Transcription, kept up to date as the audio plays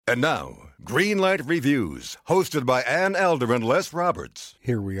And now, Greenlight Reviews, hosted by Ann Elder and Les Roberts.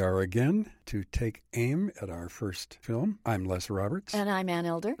 Here we are again to take aim at our first film. I'm Les Roberts. And I'm Ann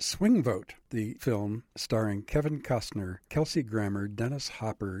Elder. Swing Vote, the film starring Kevin Costner, Kelsey Grammer, Dennis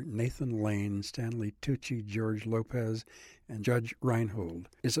Hopper, Nathan Lane, Stanley Tucci, George Lopez, and Judge Reinhold,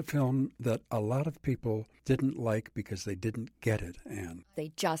 is a film that a lot of people didn't like because they didn't get it, Ann.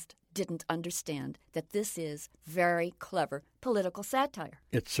 They just didn't understand that this is very clever political satire.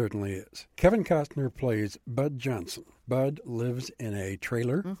 It certainly is. Kevin Costner plays Bud Johnson. Bud lives in a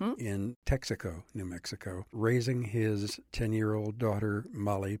trailer in Texaco, New Mexico, raising his 10-year-old daughter,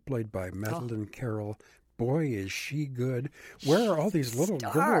 Molly, played by Madeline Carroll. Boy, is she good. Where are all these little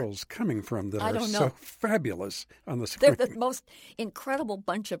girls coming from that are so fabulous on the screen? They're the most incredible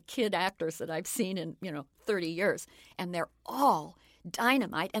bunch of kid actors that I've seen in, 30 years. And they're all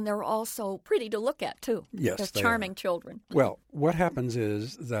dynamite, and they're all so pretty to look at, too. Yes, they're charming children. Well, what happens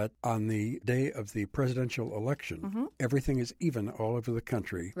is that on the day of the presidential election, everything is even all over the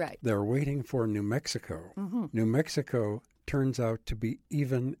country. Right. They're waiting for New Mexico. New Mexico turns out to be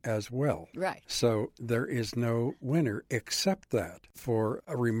even as well. Right. So there is no winner except that for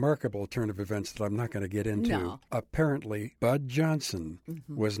a remarkable turn of events that I'm not going to get into. No. Apparently, Bud Johnson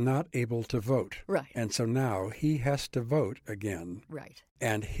was not able to vote. Right. And so now he has to vote again. Right.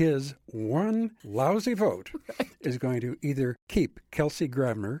 And his one lousy vote is going to either keep Kelsey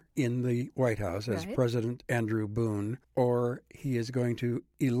Grammer in the White House as President Andrew Boone, or he is going to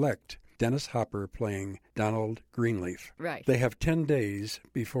elect Dennis Hopper playing Donald Greenleaf. Right. They have 10 days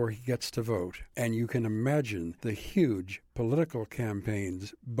before he gets to vote, and you can imagine the huge political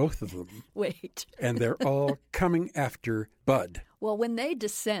campaigns, both of them. Wait. And they're all coming after Bud. Well, when they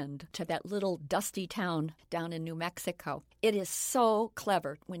descend to that little dusty town down in New Mexico, it is so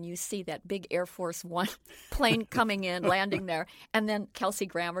clever when you see that big Air Force One plane coming in, landing there, and then Kelsey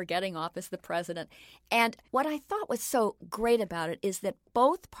Grammer getting off as the president. And what I thought was so great about it is that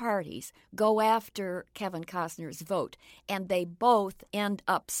both parties go after Kevin Costner's vote, and they both end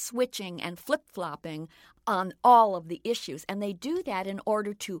up switching and flip-flopping on all of the issues, and they do that in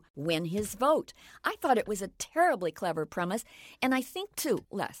order to win his vote. I thought it was a terribly clever premise, and I think, too,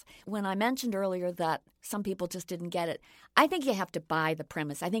 Les, when I mentioned earlier that some people just didn't get it, I think you have to buy the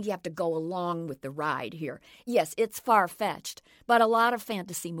premise. I think you have to go along with the ride here. Yes, it's far-fetched, but a lot of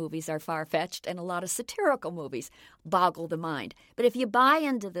fantasy movies are far-fetched, and a lot of satirical movies boggle the mind. But if you buy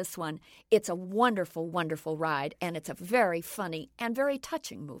into this one, it's a wonderful, wonderful ride, and it's a very funny and very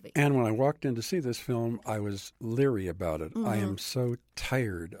touching movie. And when I walked in to see this film, I was leery about it. I am so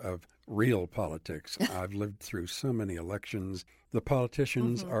tired of real politics. I've lived through so many elections. The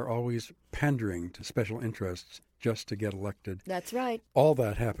politicians are always pandering to special interests just to get elected. That's right. All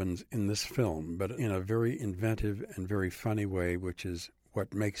that happens in this film, but in a very inventive and very funny way, which is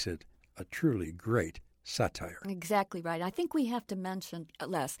what makes it a truly great satire. Exactly right. I think we have to mention,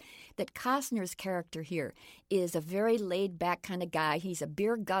 Les, that Costner's character here is a very laid-back kind of guy. He's a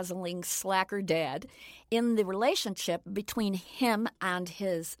beer-guzzling slacker dad. In the relationship between him and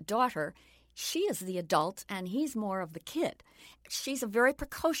his daughter, she is the adult and he's more of the kid. She's a very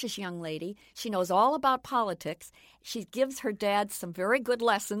precocious young lady. She knows all about politics. She gives her dad some very good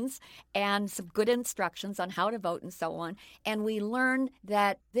lessons and some good instructions on how to vote and so on. And we learn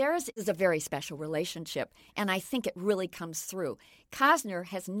that theirs is a very special relationship, and I think it really comes through. Costner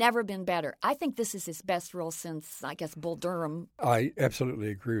has never been better. I think this is his best role since, I guess, Bull Durham. I absolutely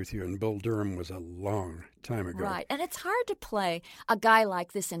agree with you, and Bull Durham was a long time ago. Right, and it's hard to play a guy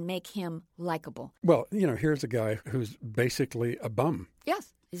like this and make him likable. Well, here's a guy who's basically a bum.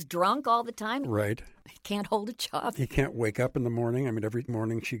 Yes, he's drunk all the time. Right. He can't hold a job. He can't wake up in the morning. I mean, every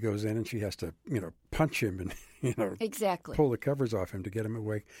morning she goes in and she has to, punch him and, exactly. pull the covers off him to get him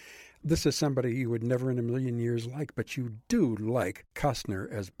awake. This is somebody you would never in a million years like, but you do like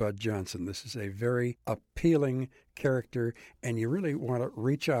Costner as Bud Johnson. This is a very appealing character, and you really want to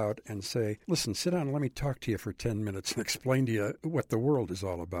reach out and say, listen, sit down and let me talk to you for 10 minutes and explain to you what the world is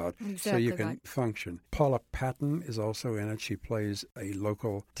all about so you can function. Paula Patton is also in it. She plays a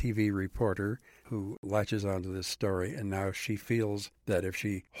local TV reporter who latches onto this story, and now she feels that if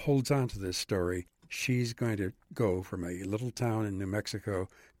she holds on to this story, she's going to go from a little town in New Mexico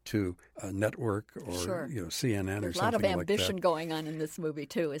to a network or CNN There's or something like that. There's a lot of ambition going on in this movie,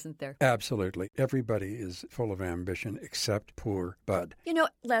 too, isn't there? Absolutely. Everybody is full of ambition except poor Bud.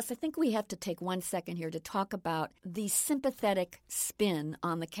 Les, I think we have to take 1 second here to talk about the sympathetic spin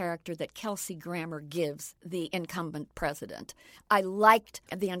on the character that Kelsey Grammer gives the incumbent president. I liked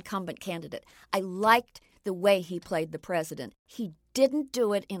the incumbent candidate. I liked the way he played the president. He didn't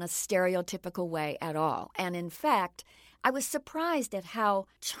do it in a stereotypical way at all. And in fact, I was surprised at how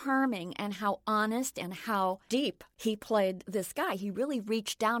charming and how honest and how deep he played this guy. He really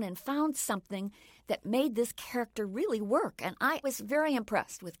reached down and found something that made this character really work. And I was very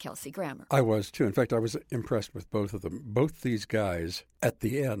impressed with Kelsey Grammer. I was, too. In fact, I was impressed with both of them. Both these guys, at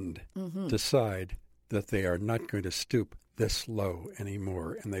the end, decide that they are not going to stoop this low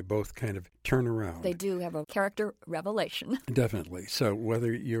anymore, and they both kind of turn around. They do have a character revelation. Definitely. So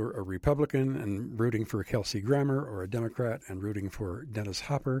whether you're a Republican and rooting for Kelsey Grammer or a Democrat and rooting for Dennis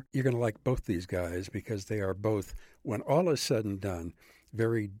Hopper, you're going to like both these guys because they are both, when all is said and done,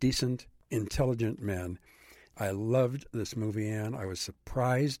 very decent, intelligent men. I loved this movie, Ann. I was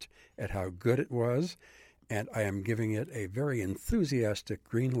surprised at how good it was, and I am giving it a very enthusiastic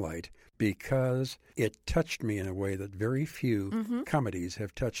green light because it touched me in a way that very few comedies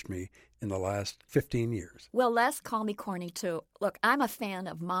have touched me in the last 15 years. Well, Les, call me corny, too. Look, I'm a fan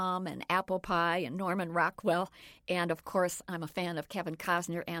of Mom and Apple Pie and Norman Rockwell, and, of course, I'm a fan of Kevin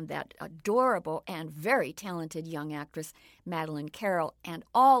Costner and that adorable and very talented young actress, Madeleine Carroll, and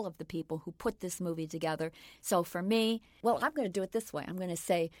all of the people who put this movie together. So for me, well, I'm going to do it this way. I'm going to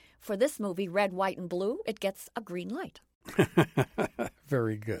say, for this movie, Red, White, and Blue, it gets a green light.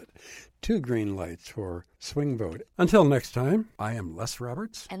 Very good. 2 green lights for Swing Vote. Until next time, I am Les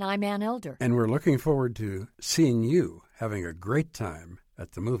Roberts. And I'm Ann Elder. And we're looking forward to seeing you having a great time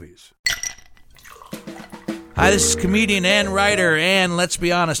at the movies. Hi, this is comedian and writer, and let's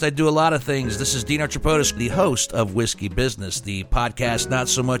be honest, I do a lot of things. This is Dino Tripodis, the host of Whiskey Business, the podcast not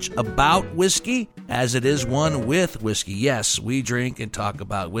so much about whiskey as it is one with whiskey. Yes, we drink and talk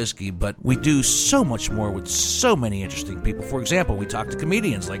about whiskey, but we do so much more with so many interesting people. For example, we talk to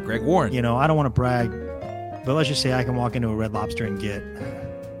comedians like Greg Warren. You know, I don't want to brag, but let's just say I can walk into a Red Lobster and get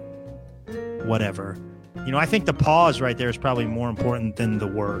whatever. You know, I think the pause right there is probably more important than the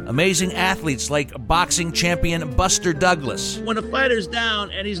word. Amazing athletes like boxing champion Buster Douglas. When a fighter's down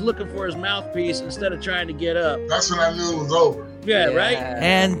and he's looking for his mouthpiece instead of trying to get up. That's when I knew it was over. Yeah, right?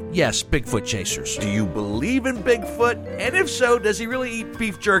 And yes, Bigfoot chasers. Do you believe in Bigfoot? And if so, does he really eat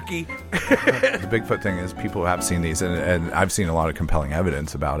beef jerky? The Bigfoot thing is people have seen these, and I've seen a lot of compelling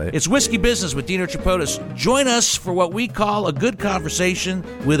evidence about it. It's Whiskey Business with Dino Tripodis. Join us for what we call a good conversation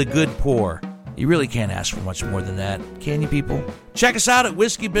with a good pour. You really can't ask for much more than that, can you, people? Check us out at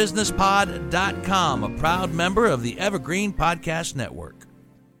whiskeybusinesspod.com, a proud member of the Evergreen Podcast Network.